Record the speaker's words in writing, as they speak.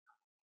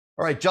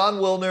All right, Jon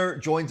Wilner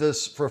joins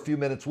us for a few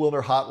minutes.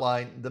 Wilner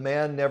Hotline. The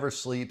man never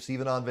sleeps,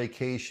 even on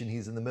vacation.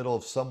 He's in the middle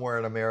of somewhere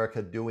in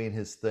America doing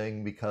his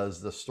thing because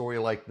the story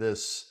like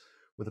this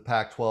with the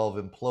Pac 12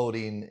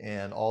 imploding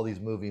and all these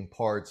moving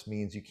parts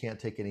means you can't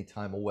take any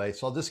time away.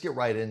 So I'll just get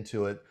right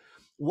into it.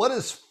 What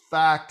is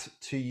fact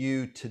to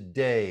you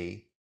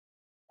today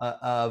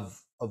of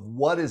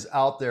what is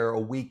out there a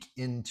week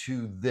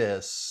into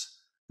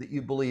this that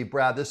you believe,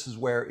 Brad, this is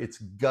where it's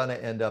going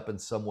to end up in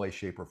some way,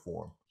 shape, or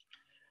form?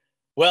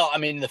 Well, I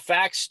mean, the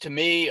facts to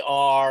me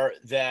are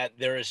that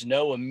there is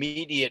no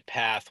immediate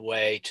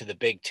pathway to the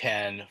Big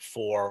Ten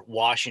for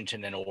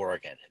Washington and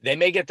Oregon. They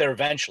may get there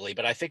eventually,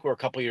 but I think we're a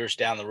couple years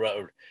down the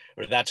road,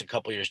 or that's a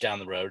couple years down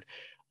the road.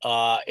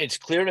 It's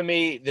clear to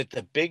me that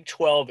the Big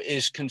 12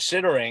 is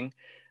considering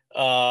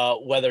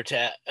whether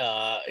to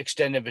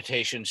extend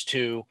invitations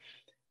to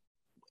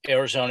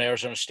Arizona,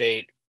 Arizona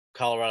State,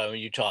 Colorado, and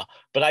Utah.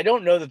 But I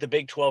don't know that the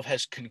Big 12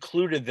 has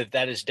concluded that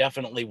that is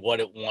definitely what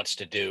it wants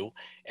to do.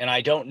 And I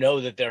don't know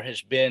that there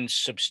has been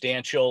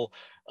substantial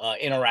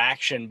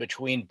interaction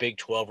between Big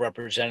 12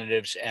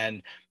 representatives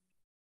and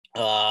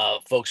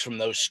folks from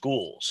those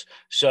schools.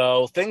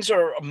 So things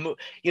are,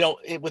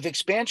 with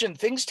expansion,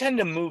 things tend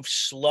to move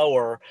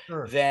slower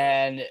Sure.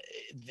 than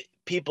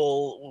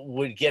people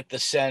would get the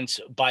sense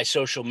by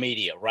social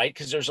media, right?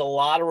 Because there's a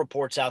lot of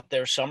reports out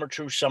there. Some are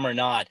true, some are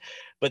not.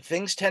 But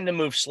things tend to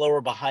move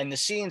slower behind the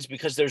scenes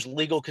because there's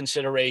legal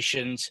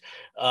considerations.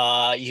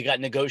 You got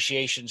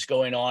negotiations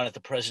going on at the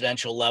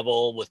presidential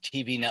level with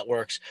TV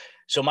networks.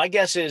 So my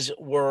guess is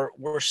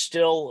we're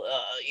still,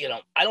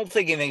 I don't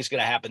think anything's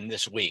going to happen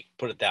this week.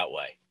 Put it that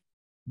way.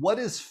 What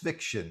is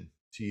fiction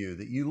to you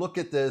that you look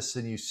at this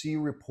and you see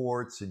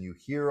reports and you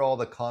hear all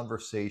the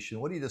conversation?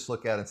 What do you just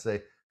look at and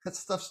say, that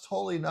stuff's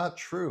totally not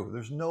true?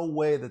 There's no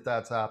way that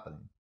that's happening.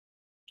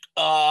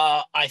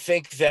 I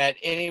think that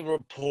any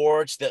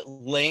reports that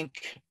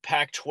link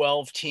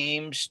Pac-12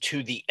 teams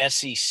to the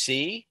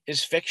SEC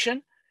is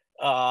fiction.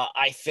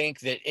 I think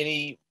that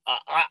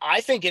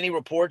I think any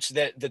reports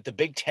that the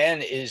Big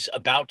Ten is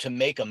about to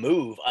make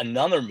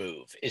another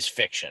move, is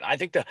fiction. I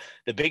think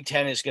the Big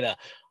Ten is going to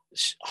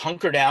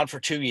hunker down for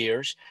 2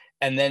 years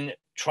and then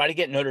try to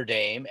get Notre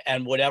Dame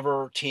and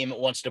whatever team it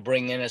wants to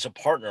bring in as a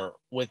partner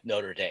with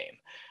Notre Dame.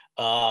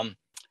 Um,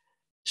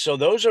 so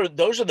those are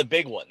the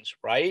big ones,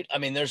 right? I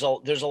mean, there's a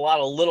lot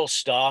of little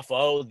stuff.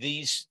 Oh,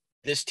 this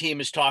team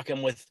is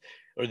talking with,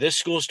 or this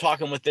school is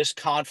talking with this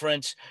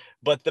conference,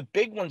 but the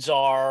big ones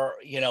are,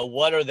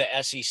 what are the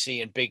SEC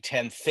and Big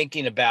Ten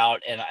thinking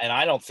about? And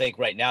I don't think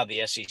right now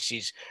the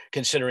SEC's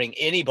considering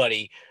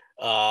anybody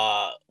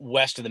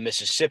west of the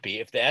Mississippi.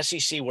 If the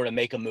SEC were to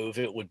make a move,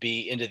 it would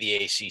be into the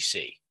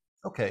ACC.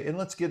 Okay, and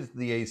let's get to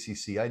the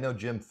ACC. I know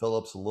Jim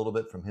Phillips a little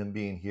bit from him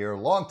being here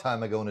a long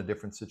time ago in a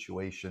different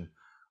situation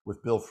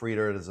with Bill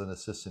Frieder as an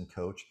assistant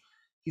coach.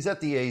 He's at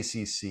the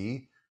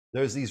ACC.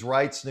 There's these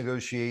rights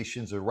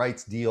negotiations, or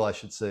rights deal, I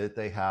should say, that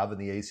they have in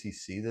the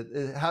ACC that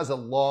it has a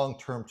long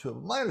term to it.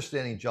 My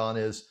understanding, John,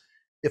 is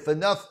if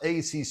enough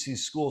ACC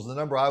schools, the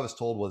number I was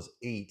told was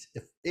 8,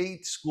 if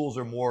 8 schools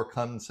or more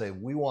come and say,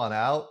 we want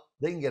out,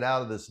 they can get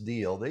out of this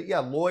deal.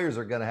 Lawyers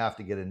are going to have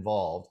to get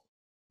involved.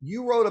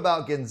 You wrote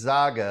about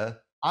Gonzaga.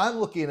 I'm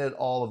looking at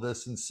all of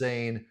this and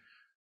saying,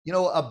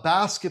 a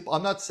basketball,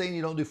 I'm not saying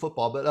you don't do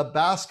football, but a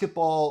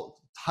basketball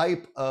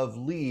type of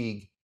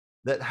league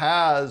that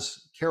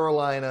has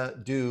Carolina,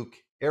 Duke,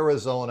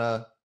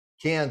 Arizona,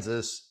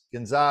 Kansas,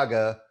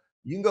 Gonzaga,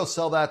 you can go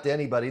sell that to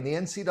anybody. And the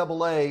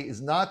NCAA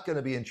is not going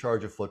to be in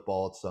charge of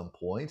football at some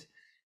point.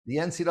 The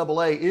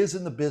NCAA is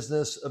in the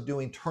business of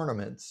doing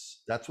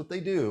tournaments. That's what they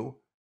do.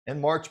 And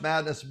March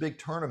Madness is a big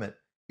tournament.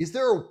 Is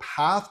there a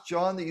path,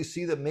 John, that you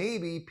see that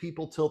maybe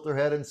people tilt their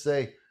head and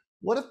say,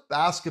 what if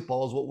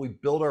basketball is what we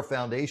build our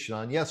foundation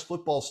on? Yes,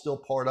 football's still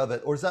part of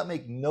it. Or does that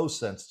make no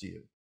sense to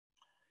you?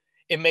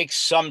 It makes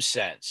some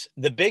sense.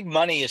 The big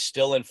money is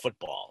still in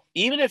football.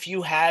 Even if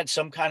you had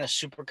some kind of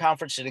super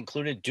conference that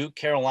included Duke,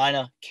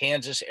 Carolina,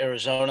 Kansas,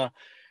 Arizona,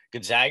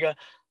 Gonzaga,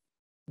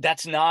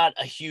 that's not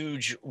a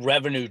huge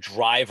revenue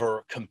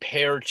driver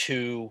compared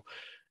to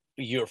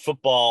your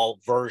football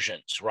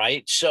versions,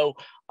 right? So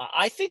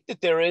I think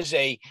that there's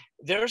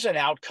an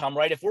outcome,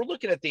 right? If we're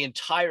looking at the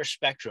entire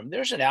spectrum,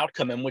 there's an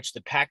outcome in which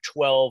the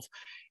Pac-12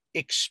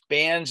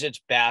 expands its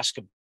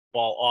basketball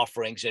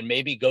offerings and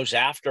maybe goes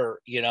after,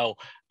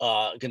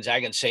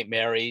 Gonzaga and St.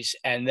 Mary's.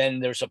 And then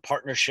there's a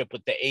partnership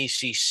with the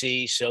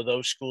ACC. So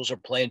those schools are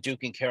playing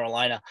Duke and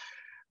Carolina.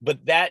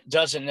 But that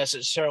doesn't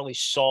necessarily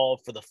solve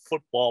for the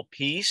football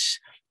piece.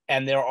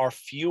 And there are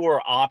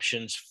fewer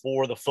options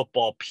for the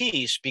football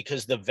piece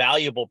because the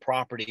valuable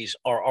properties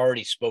are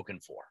already spoken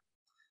for.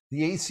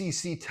 The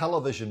ACC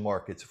television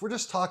markets, if we're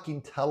just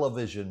talking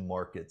television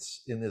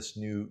markets in this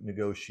new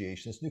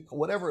negotiation, this new,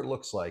 whatever it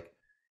looks like,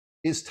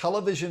 is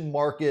television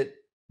market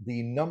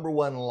the number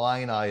one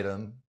line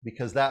item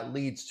because that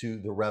leads to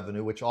the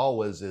revenue, which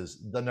always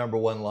is the number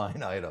one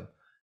line item.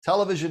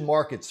 Television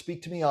market,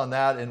 speak to me on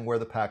that and where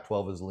the Pac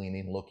 12 is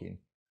leaning, looking.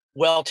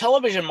 Well,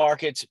 television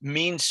markets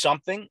mean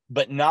something,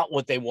 but not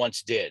what they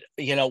once did.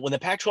 When the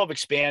Pac-12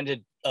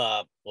 expanded,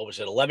 what was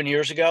it, 11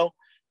 years ago,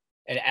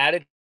 and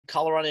added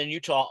Colorado and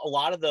Utah, a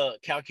lot of the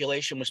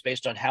calculation was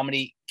based on how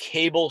many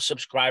cable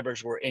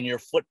subscribers were in your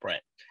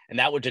footprint, and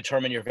that would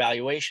determine your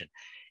valuation.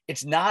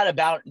 It's not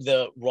about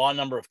the raw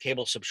number of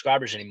cable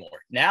subscribers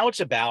anymore. Now it's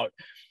about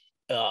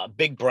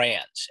big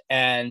brands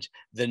and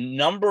the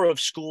number of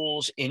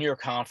schools in your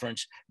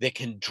conference that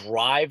can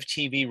drive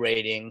TV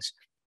ratings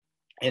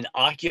and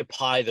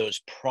occupy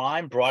those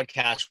prime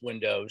broadcast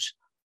windows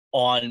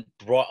on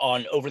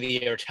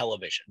over-the-air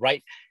television,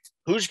 right?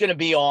 Who's going to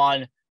be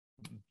on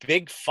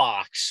Big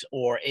Fox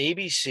or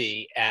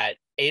ABC at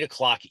 8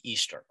 o'clock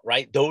Eastern,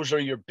 right? Those are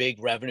your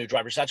big revenue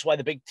drivers. That's why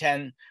the Big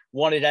Ten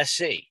wanted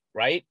SC,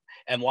 right?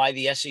 And why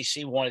the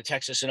SEC wanted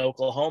Texas and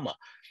Oklahoma.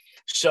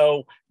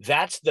 So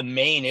that's the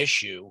main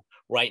issue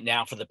right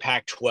now for the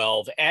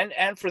Pac-12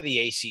 and for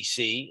the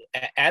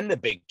ACC and the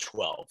Big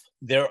 12.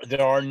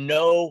 There are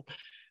no,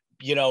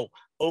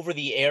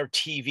 over-the-air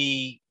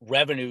TV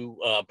revenue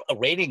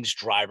ratings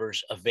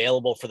drivers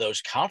available for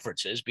those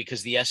conferences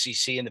because the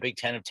SEC and the Big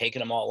Ten have taken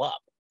them all up.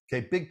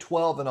 Okay, Big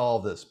 12 and all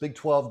this. Big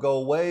 12 go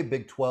away.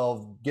 Big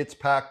 12 gets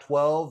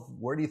Pac-12.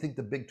 Where do you think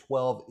the Big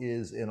 12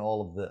 is in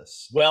all of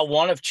this? Well,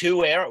 one of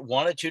two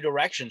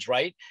directions,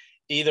 right?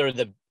 Either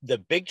the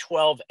Big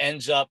 12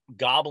 ends up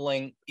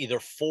gobbling either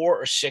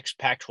 4 or 6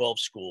 Pac-12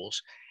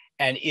 schools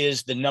and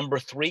is the number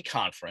 3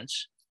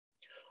 conference,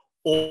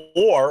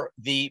 or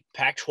the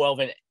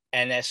Pac-12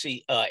 and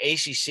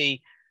ACC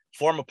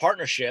form a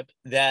partnership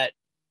that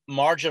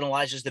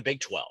marginalizes the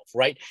Big 12,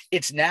 right?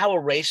 It's now a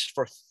race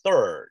for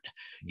third,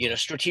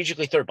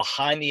 strategically third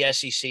behind the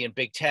SEC and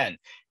Big 10.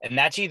 And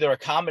that's either a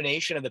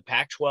combination of the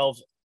Pac-12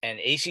 and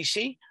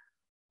ACC,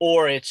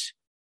 or it's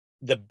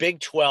the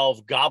Big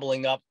 12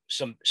 gobbling up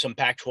some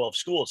Pac-12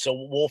 schools.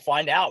 So we'll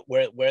find out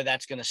where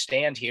that's going to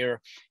stand here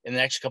in the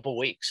next couple of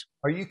weeks.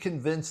 Are you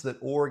convinced that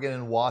Oregon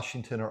and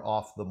Washington are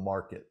off the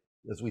market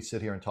as we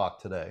sit here and talk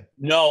today?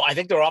 No, I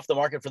think they're off the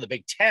market for the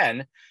Big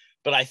 10,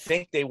 but I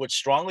think they would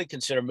strongly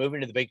consider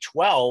moving to the Big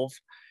 12.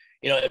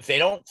 If they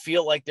don't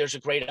feel like there's a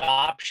great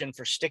option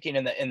for sticking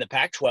in the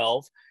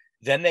Pac-12,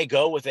 then they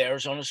go with the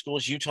Arizona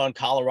schools, Utah and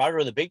Colorado,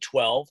 or the Big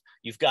 12.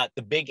 You've got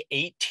the Big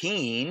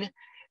 18,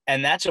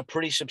 and that's a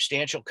pretty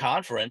substantial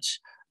conference,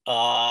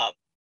 that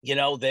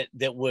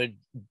would,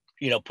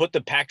 put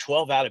the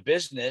Pac-12 out of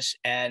business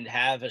and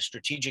have a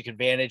strategic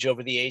advantage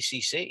over the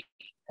ACC.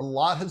 A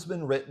lot has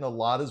been written, a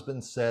lot has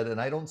been said, and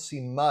I don't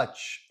see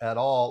much at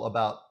all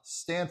about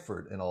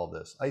Stanford in all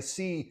this. I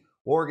see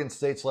Oregon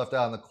State's left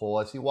out in the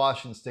cold. I see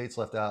Washington State's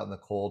left out in the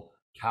cold.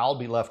 Cal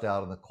be left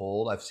out in the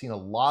cold. I've seen a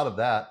lot of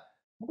that.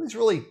 Nobody's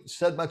really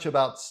said much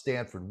about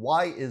Stanford.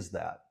 Why is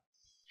that?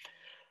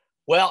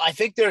 Well, I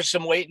think there's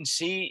some wait and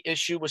see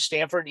issue with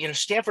Stanford.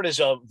 Stanford is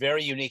a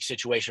very unique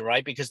situation,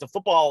 right? Because the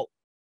football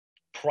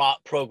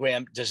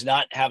program does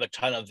not have a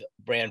ton of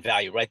brand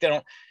value, right? They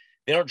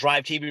don't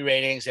drive TV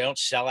ratings. They don't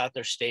sell out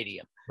their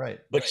stadium. Right.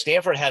 But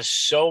Stanford has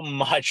so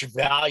much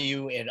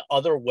value in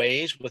other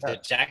ways with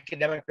its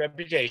academic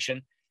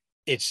reputation,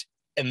 its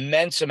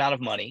immense amount of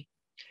money,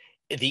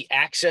 the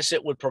access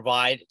it would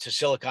provide to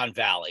Silicon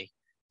Valley,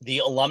 the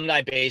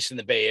alumni base in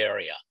the Bay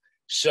Area.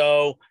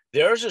 So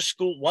there's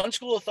one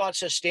school of thought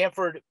says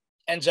Stanford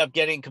ends up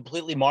getting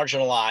completely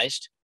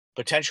marginalized,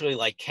 potentially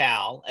like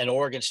Cal and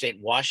Oregon State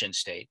and Washington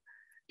State.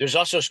 There's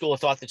also a school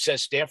of thought that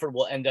says Stanford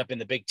will end up in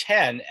the Big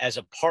Ten as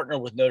a partner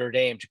with Notre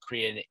Dame to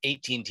create an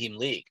 18-team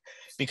league,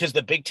 because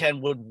the Big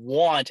Ten would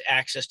want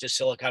access to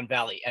Silicon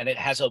Valley, and it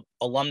has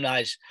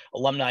alumni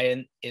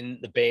in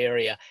the Bay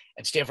Area,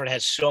 and Stanford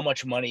has so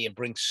much money and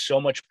brings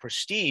so much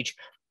prestige.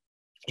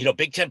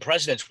 Big Ten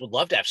presidents would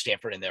love to have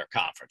Stanford in their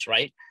conference,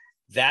 right?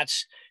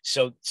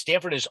 So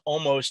Stanford is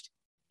almost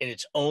in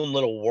its own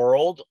little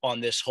world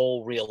on this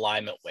whole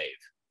realignment wave.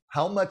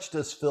 How much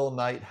does Phil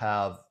Knight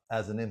have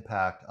as an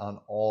impact on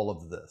all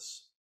of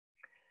this?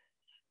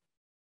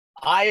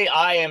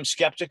 I am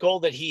skeptical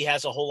that he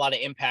has a whole lot of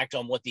impact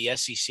on what the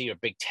SEC or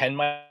Big Ten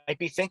might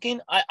be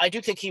thinking. I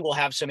do think he will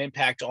have some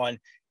impact on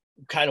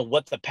kind of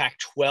what the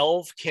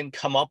Pac-12 can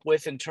come up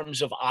with in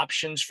terms of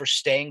options for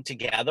staying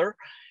together.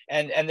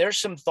 And there's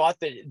some thought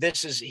that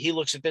he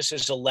looks at this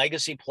as a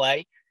legacy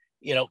play,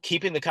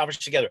 keeping the conference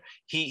together.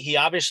 He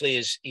obviously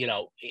is,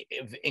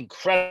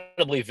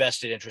 incredibly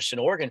vested interest in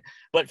Oregon,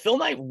 but Phil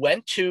Knight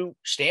went to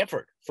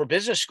Stanford for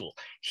business school.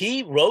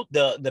 He wrote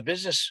the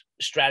business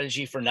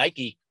strategy for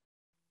Nike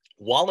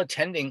while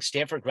attending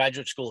Stanford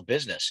Graduate School of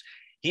Business.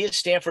 He is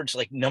Stanford's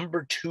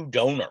number 2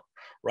 donor,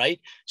 right?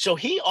 So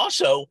he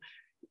also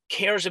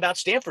cares about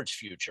Stanford's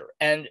future.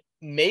 And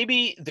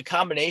maybe the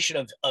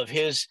combination of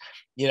his,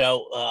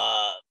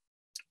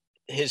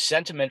 his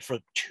sentiment for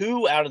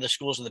 2 out of the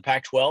schools in the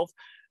Pac-12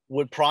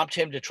 would prompt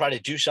him to try to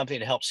do something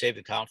to help save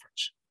the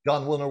conference.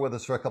 Jon Wilner with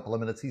us for a couple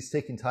of minutes. He's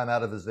taking time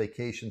out of his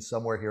vacation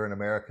somewhere here in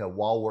America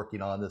while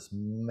working on this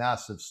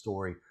massive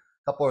story.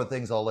 A couple other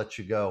things, I'll let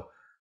you go.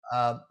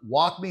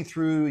 Walk me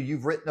through,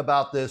 you've written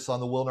about this on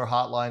the Wilner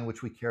Hotline,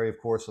 which we carry, of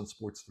course, on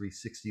Sports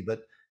 360,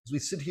 but As we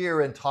sit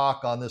here and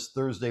talk on this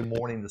Thursday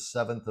morning, the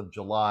 7th of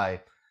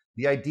July,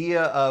 the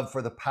idea of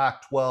for the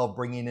Pac 12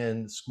 bringing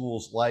in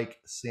schools like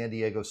San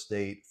Diego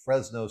State,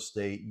 Fresno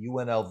State,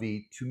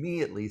 UNLV, to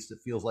me at least, it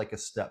feels like a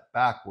step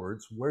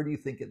backwards. Where do you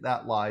think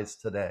that lies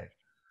today?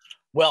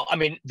 Well, I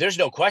mean, there's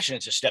no question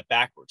it's a step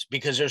backwards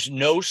because there's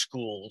no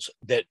schools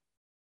that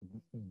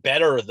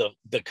better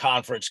the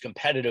conference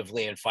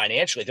competitively and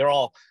financially. They're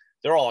all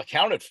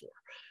accounted for.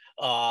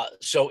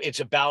 So it's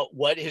about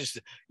what is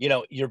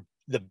your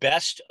the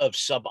best of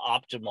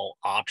suboptimal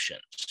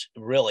options,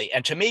 really.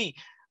 And to me,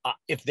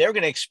 if they're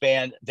going to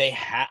expand,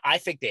 I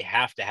think they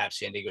have to have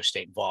San Diego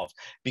State involved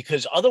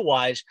because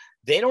otherwise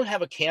they don't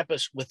have a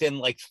campus within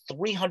like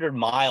 300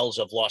 miles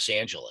of Los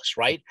Angeles,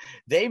 right?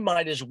 They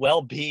might as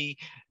well be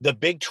the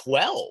Big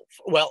 12.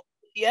 Well,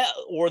 yeah,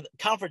 or the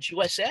Conference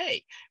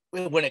USA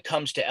when it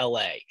comes to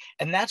LA.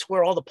 And that's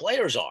where all the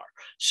players are.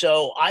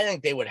 So I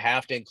think they would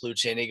have to include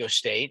San Diego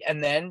State.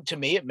 And then to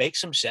me, it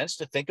makes some sense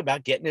to think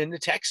about getting into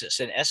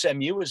Texas, and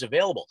SMU is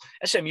available.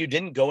 SMU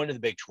didn't go into the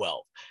Big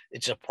 12.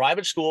 It's a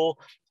private school.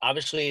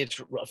 Obviously, it's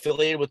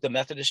affiliated with the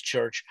Methodist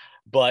Church.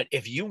 But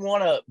if you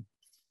want to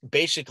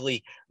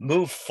basically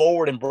move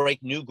forward and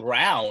break new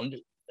ground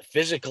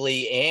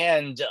physically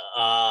and,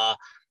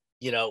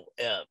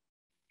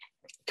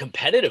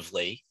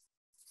 competitively,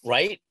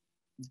 right?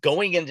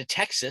 Going into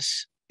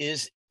Texas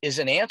is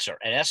an answer,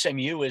 and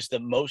SMU is the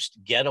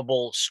most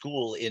gettable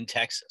school in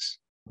Texas.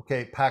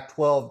 Okay, Pac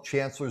 12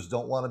 chancellors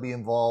don't want to be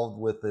involved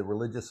with the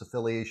religious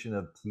affiliation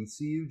of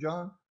TCU,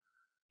 John?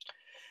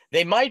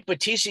 They might, but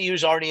TCU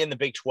is already in the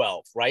Big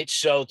 12, right?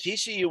 So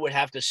TCU would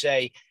have to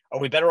say, are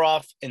we better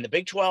off in the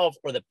Big 12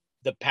 or the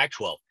Pac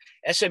 12?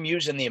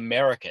 SMU's in the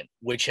American,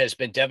 which has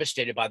been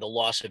devastated by the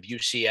loss of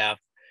UCF,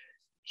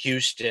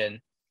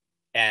 Houston,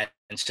 and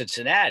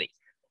Cincinnati.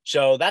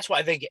 So that's why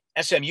I think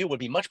SMU would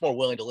be much more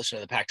willing to listen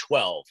to the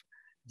Pac-12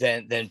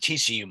 than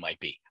TCU might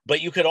be. But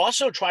you could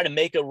also try to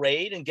make a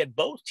raid and get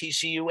both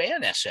TCU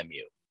and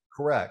SMU.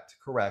 Correct,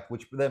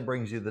 which then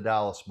brings you the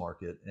Dallas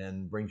market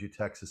and brings you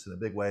Texas in a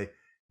big way.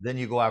 Then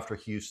you go after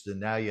Houston.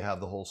 Now you have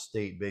the whole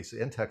state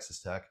basically, and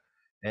Texas Tech.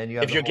 And you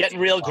have if you're getting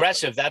real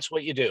aggressive, that's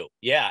what you do.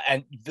 Yeah.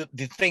 And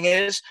the thing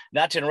is,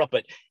 not to interrupt,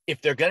 but if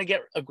they're going to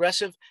get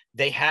aggressive,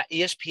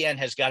 ESPN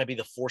has got to be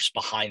the force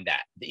behind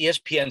that. The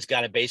ESPN's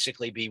got to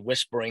basically be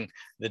whispering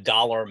the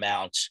dollar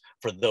amounts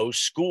for those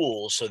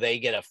schools so they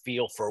get a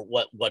feel for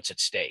what's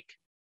at stake.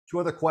 Two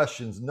other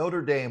questions.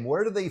 Notre Dame,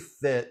 where do they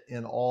fit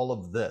in all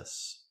of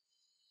this?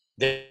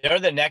 They're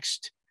the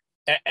next.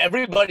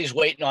 Everybody's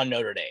waiting on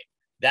Notre Dame.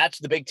 That's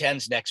the Big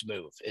Ten's next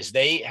move, is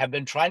they have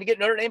been trying to get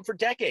Notre Dame for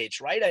decades,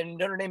 right? And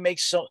Notre Dame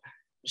makes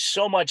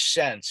so much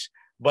sense,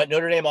 but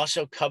Notre Dame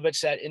also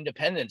covets that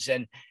independence.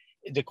 And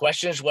the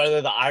question is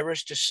whether the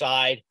Irish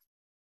decide,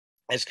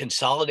 as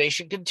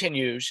consolidation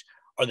continues,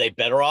 are they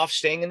better off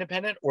staying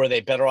independent or are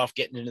they better off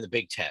getting into the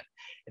Big Ten?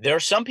 There are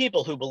some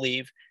people who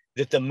believe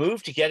that the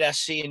move to get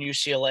SC and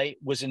UCLA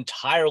was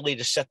entirely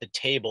to set the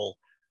table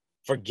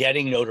for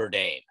getting Notre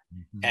Dame.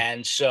 Mm-hmm.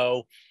 And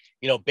so,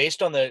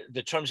 based on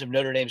the terms of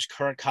Notre Dame's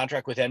current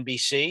contract with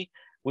NBC,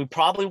 we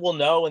probably will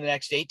know in the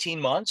next 18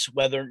 months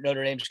whether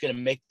Notre Dame is going to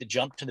make the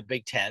jump to the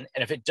Big Ten.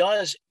 And if it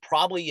does,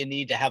 probably you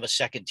need to have a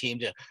second team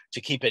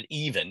to keep it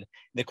even.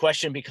 The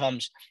question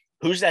becomes,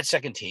 who's that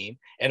second team?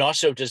 And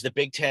also, does the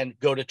Big Ten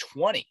go to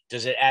 20?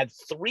 Does it add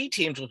 3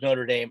 teams with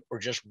Notre Dame or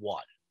just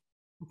 1?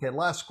 Okay,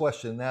 last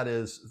question. That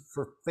is,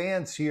 for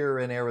fans here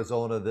in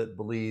Arizona that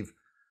believe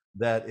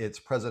that it's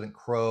President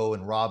Crow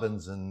and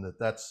Robbins and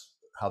that's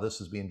how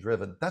this is being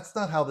driven. That's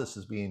not how this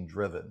is being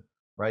driven,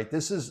 right?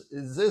 This is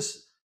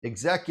this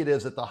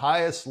executives at the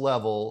highest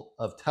level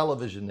of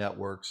television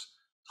networks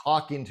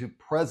talking to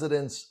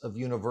presidents of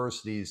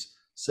universities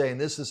saying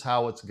this is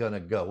how it's going to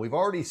go. We've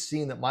already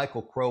seen that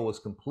Michael Crow was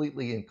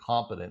completely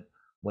incompetent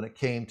when it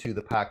came to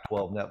the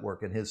Pac-12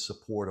 network and his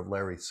support of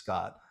Larry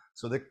Scott.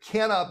 So there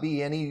cannot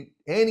be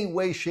any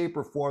way, shape,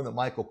 or form that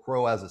Michael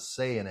Crow has a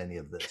say in any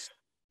of this,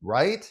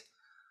 right?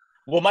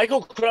 Well,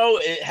 Michael Crow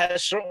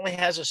certainly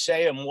has a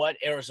say in what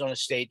Arizona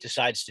State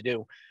decides to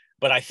do.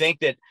 But I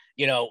think that,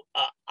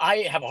 I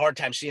have a hard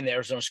time seeing the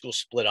Arizona schools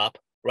split up,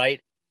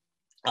 right?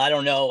 I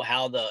don't know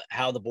how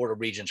the Board of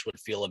Regents would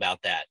feel about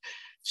that.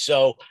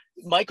 So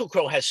Michael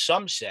Crow has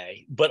some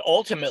say, but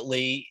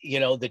ultimately,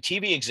 the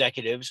TV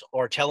executives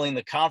are telling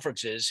the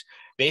conferences,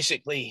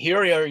 basically, here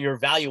are your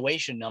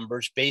valuation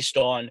numbers based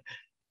on,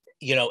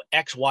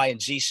 X, Y,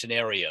 and Z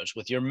scenarios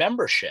with your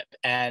membership.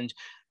 And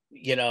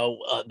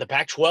the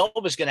Pac-12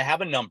 is going to have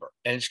a number,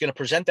 and it's going to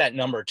present that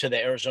number to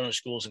the Arizona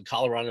schools in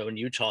Colorado and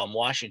Utah and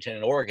Washington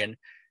and Oregon.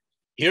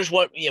 Here's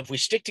what, if we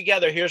stick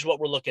together, here's what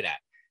we're looking at.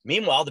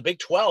 Meanwhile, the Big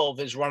 12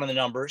 is running the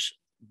numbers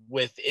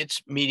with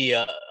its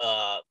media,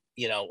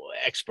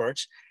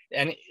 experts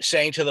and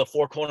saying to the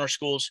Four Corner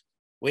schools,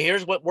 well,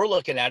 here's what we're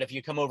looking at if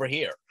you come over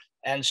here.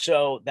 And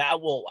so that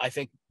will, I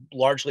think,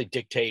 largely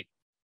dictate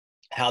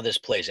how this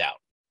plays out.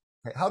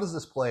 How does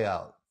this play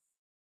out?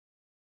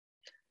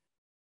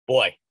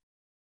 Boy,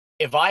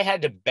 if I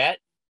had to bet,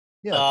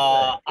 Yeah,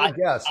 Uh, you're I a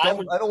guest. I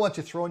would I don't want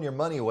you throwing your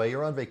money away.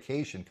 You're on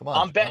vacation. Come on,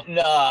 I'm John.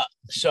 betting.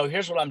 So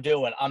here's what I'm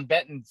doing. I'm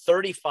betting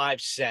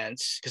 35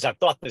 cents because I've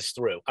thought this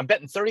through. I'm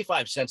betting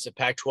 35 cents that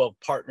Pac-12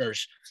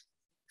 partners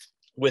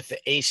with the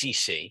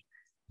ACC.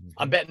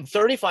 I'm betting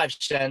 35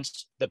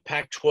 cents the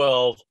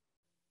Pac-12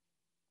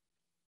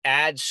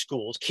 adds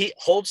schools,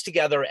 holds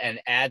together and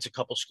adds a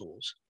couple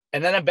schools,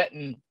 and then I'm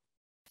betting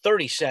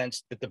 30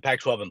 cents that the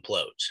Pac-12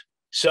 implodes.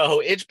 So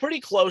it's pretty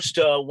close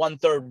to one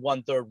third,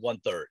 one third, one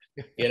third.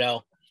 You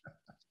know.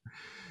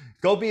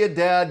 Go be a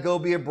dad, go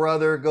be a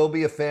brother, go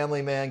be a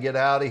family man, get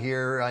out of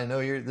here. I know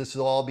this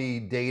will all be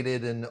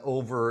dated and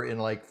over in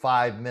like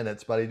 5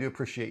 minutes, but I do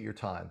appreciate your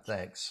time.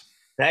 Thanks.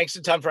 Thanks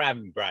a ton for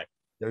having me, Brian.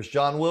 There's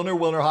Jon Wilner,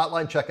 Wilner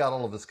Hotline. Check out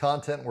all of his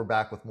content. We're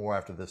back with more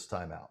after this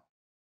timeout.